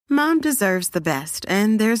Mom deserves the best,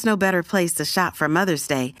 and there's no better place to shop for Mother's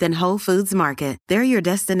Day than Whole Foods Market. They're your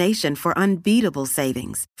destination for unbeatable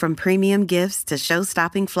savings, from premium gifts to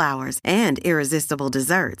show-stopping flowers and irresistible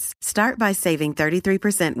desserts. Start by saving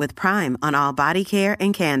 33% with Prime on all body care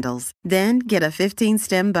and candles. Then get a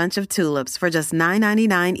 15-stem bunch of tulips for just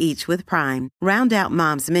 $9.99 each with Prime. Round out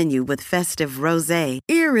Mom's menu with festive rosé,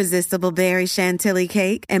 irresistible berry chantilly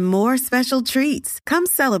cake, and more special treats. Come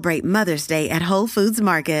celebrate Mother's Day at Whole Foods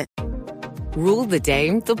Market. Rule the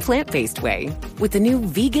day the plant-based way with the new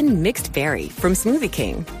vegan mixed berry from Smoothie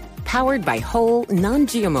King. Powered by whole,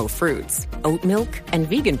 non-GMO fruits, oat milk, and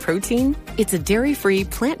vegan protein, it's a dairy-free,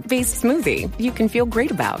 plant-based smoothie you can feel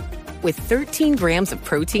great about. With 13 grams of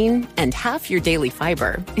protein and half your daily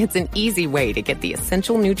fiber, it's an easy way to get the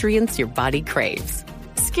essential nutrients your body craves.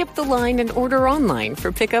 Skip the line and order online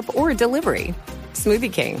for pickup or delivery.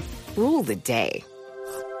 Smoothie King. Rule the day.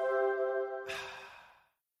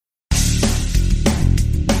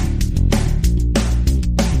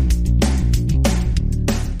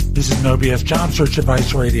 This is No BS Job Search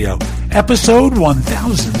Advice Radio, episode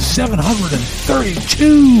 1732.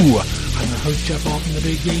 I'm your host, Jeff Altman, the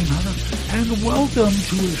Big Game Hunter, and welcome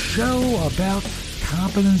to a show about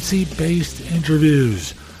competency-based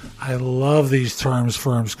interviews. I love these terms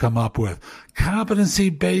firms come up with.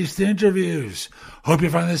 Competency-based interviews. Hope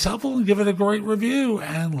you find this helpful and give it a great review,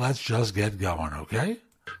 and let's just get going, okay?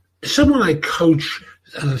 Someone I coach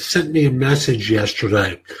sent me a message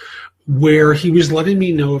yesterday where he was letting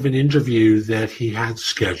me know of an interview that he had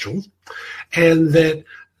scheduled, and that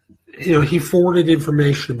he forwarded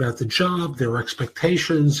information about the job, their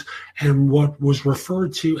expectations, and what was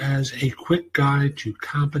referred to as a quick guide to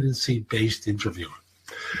competency-based interviewing.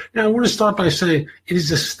 Now, I want to start by saying it is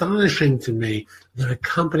astonishing to me that a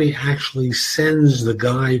company actually sends the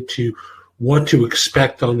guide to what to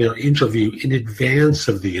expect on their interview in advance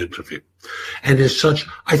of the interview. And as such,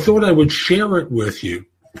 I thought I would share it with you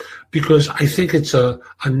because I think it's a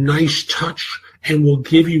nice touch and will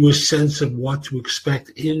give you a sense of what to expect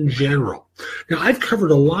in general. Now, I've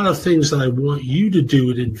covered a lot of things that I want you to do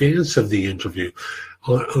in advance of the interview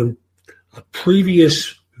on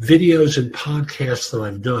previous videos and podcasts that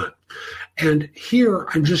I've done. And here,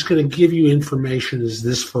 I'm just going to give you information as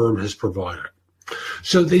this firm has provided.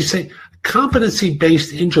 So they say,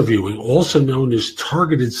 competency-based interviewing, also known as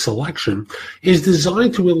targeted selection, is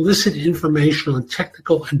designed to elicit information on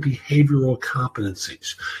technical and behavioral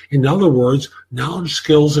competencies. In other words, knowledge,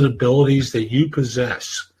 skills, and abilities that you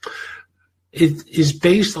possess. It is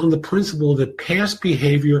based on the principle that past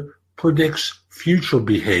behavior predicts future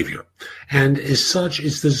behavior, and as such,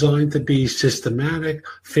 it's designed to be systematic,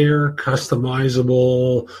 fair,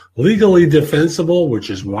 customizable, legally defensible, which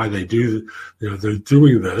is why they're doing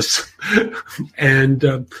this, and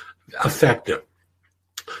effective.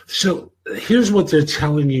 So here's what they're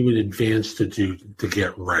telling you in advance to do to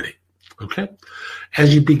get ready. Okay?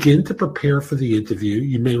 As you begin to prepare for the interview,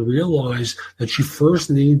 you may realize that you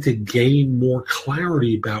first need to gain more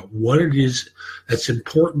clarity about what it is that's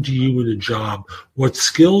important to you in a job, what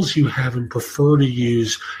skills you have and prefer to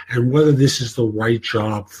use, and whether this is the right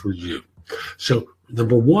job for you. So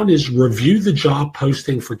number one is review the job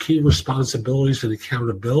posting for key responsibilities and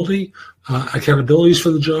accountabilities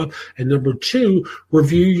for the job. And number two,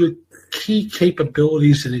 review your key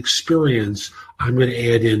capabilities and experience, I'm going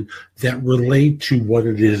to add in, that relate to what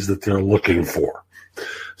it is that they're looking for.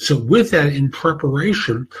 So with that, in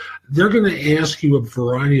preparation, they're going to ask you a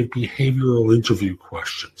variety of behavioral interview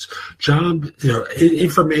questions,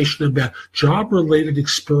 information about job-related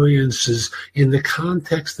experiences in the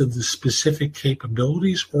context of the specific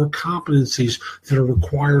capabilities or competencies that are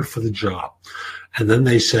required for the job. And then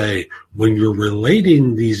they say, when you're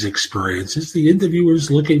relating these experiences, the interviewer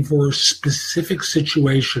is looking for a specific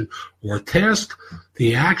situation or task,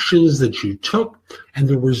 the actions that you took, and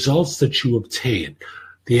the results that you obtained.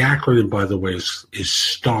 The acronym, by the way, is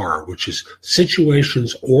STAR, which is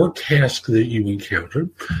situations or tasks that you encountered,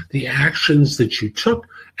 the actions that you took,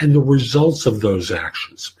 and the results of those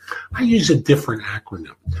actions. I use a different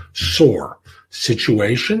acronym. SOAR,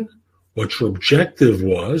 situation, what your objective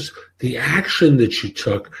was, the action that you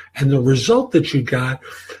took, and the result that you got.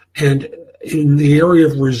 And in the area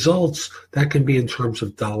of results, that can be in terms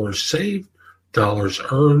of dollars saved, dollars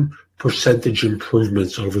earned, percentage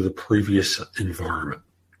improvements over the previous environment.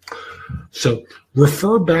 So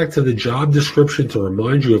refer back to the job description to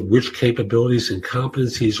remind you of which capabilities and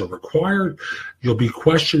competencies are required. You'll be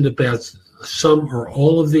questioned about some or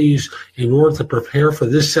all of these in order to prepare for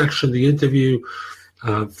this section of the interview.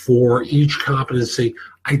 For each competency,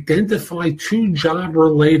 identify 2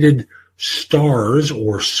 job-related stars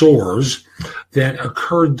or SOARs that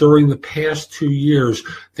occurred during the past 2 years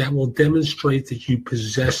that will demonstrate that you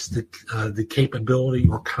possess the capability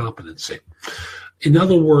or competency. In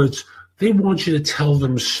other words, they want you to tell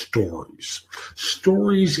them stories.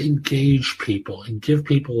 Stories engage people and give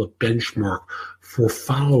people a benchmark for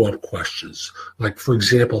follow-up questions. Like, for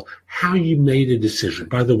example, how you made a decision.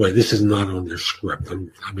 By the way, this is not on their script.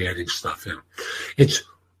 I'm adding stuff in. It's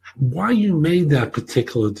why you made that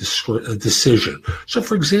particular decision. So,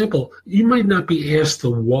 for example, you might not be asked the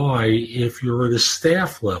why if you're at a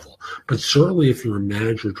staff level, but certainly if you're a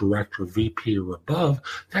manager, director, VP, or above,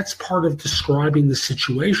 that's part of describing the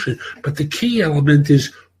situation. But the key element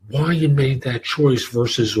is why you made that choice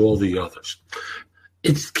versus all the others.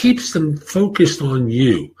 It keeps them focused on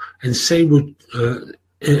you and say what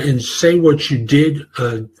you did.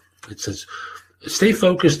 It says, stay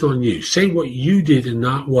focused on you. Say what you did and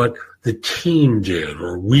not what the team did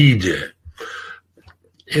or we did.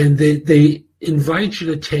 And they invite you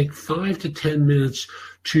to take 5 to 10 minutes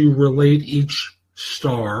to relate each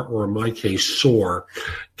star, or in my case, SOAR,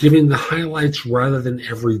 giving the highlights rather than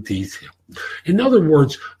every detail. In other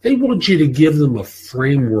words, they want you to give them a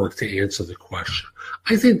framework to answer the question.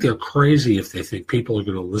 I think they're crazy if they think people are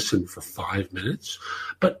going to listen for 5 minutes,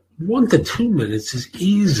 but 1 to 2 minutes is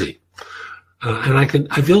easy. And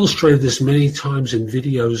I've illustrated this many times in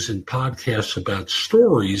videos and podcasts about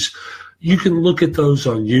stories. You can look at those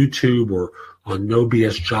on YouTube or on No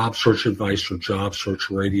BS Job Search Advice or Job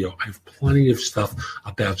Search Radio. I have plenty of stuff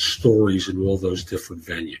about stories in all those different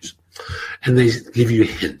venues. And they give you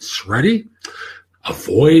hints. Ready?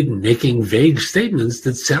 Avoid making vague statements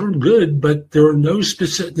that sound good, but there's no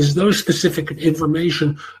specific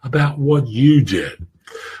information about what you did.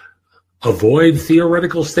 Avoid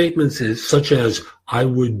theoretical statements such as I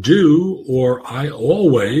would do or I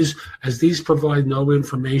always, as these provide no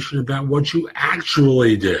information about what you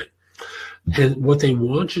actually did. And what they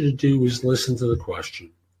want you to do is listen to the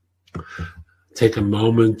question. Take a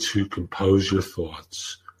moment to compose your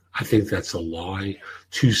thoughts. I think that's a lie.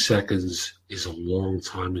 2 seconds is a long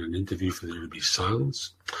time in an interview for there to be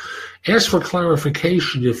silence. Ask for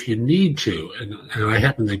clarification if you need to, and I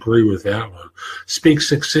happen to agree with that one. Speak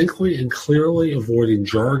succinctly and clearly, avoiding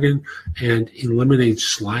jargon, and eliminate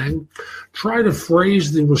slang. Try to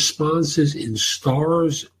phrase the responses in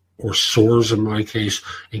stars or SOARs in my case,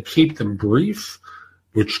 and keep them brief,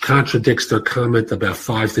 which contradicts their comment about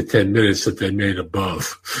 5 to 10 minutes that they made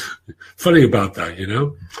above. Funny about that, you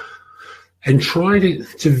know? And try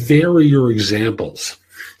to vary your examples.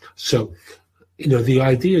 So, you know, the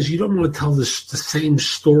idea is you don't want to tell the same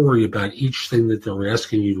story about each thing that they're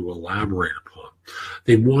asking you to elaborate upon.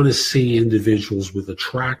 They want to see individuals with a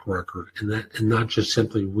track record and not just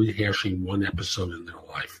simply rehashing one episode in their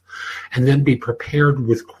life. And then be prepared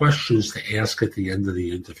with questions to ask at the end of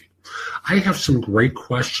the interview. I have some great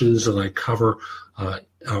questions that I cover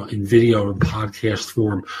in video and podcast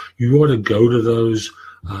form. You ought to go to those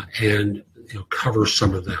and cover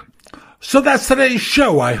some of them. So that's today's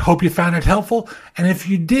show. I hope you found it helpful. And if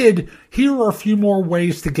you did, here are a few more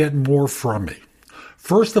ways to get more from me.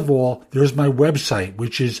 First of all, there's my website,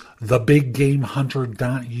 which is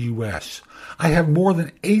thebiggamehunter.us. I have more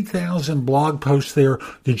than 8,000 blog posts there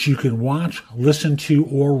that you can watch, listen to,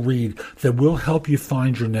 or read that will help you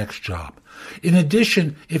find your next job. In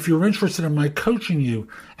addition, if you're interested in my coaching you,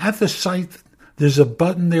 at the site, there's a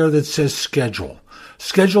button there that says schedule.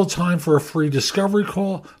 Schedule time for a free discovery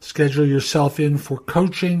call. Schedule yourself in for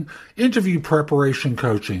coaching, interview preparation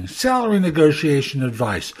coaching, salary negotiation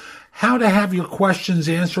advice, how to have your questions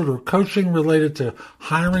answered, or coaching related to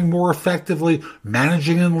hiring more effectively,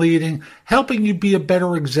 managing and leading, helping you be a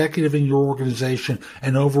better executive in your organization,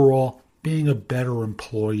 and overall being a better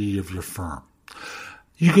employee of your firm.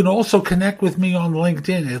 You can also connect with me on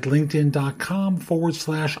LinkedIn at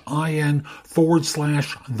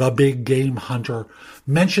linkedin.com/IN/TheBigGameHunter.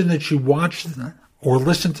 Mention that you watched or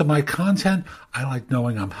listened to my content. I like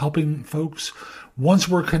knowing I'm helping folks. Once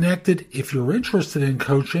we're connected, if you're interested in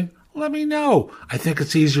coaching, let me know. I think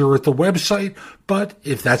it's easier at the website, but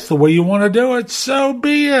if that's the way you want to do it, so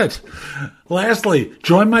be it. Lastly,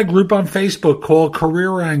 join my group on Facebook called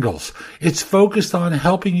Career Angles. It's focused on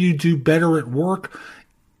helping you do better at work.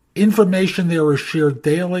 Information there is shared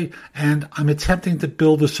daily, and I'm attempting to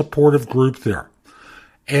build a supportive group there.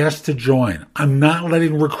 Ask to join. I'm not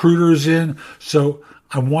letting recruiters in, so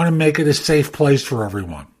I want to make it a safe place for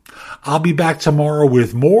everyone. I'll be back tomorrow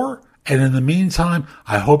with more, and in the meantime,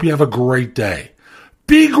 I hope you have a great day.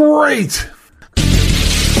 Be great!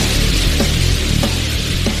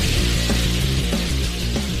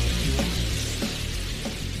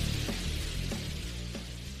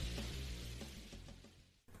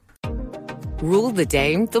 Rule the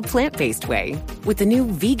day the plant-based way with the new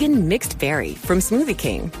vegan mixed berry from Smoothie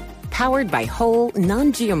King. Powered by whole,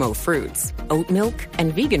 non-GMO fruits, oat milk,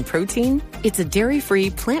 and vegan protein, it's a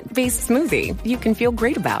dairy-free, plant-based smoothie you can feel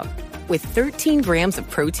great about. With 13 grams of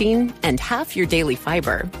protein and half your daily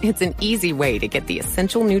fiber, it's an easy way to get the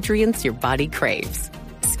essential nutrients your body craves.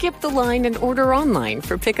 Skip the line and order online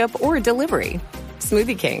for pickup or delivery.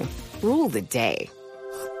 Smoothie King. Rule the day.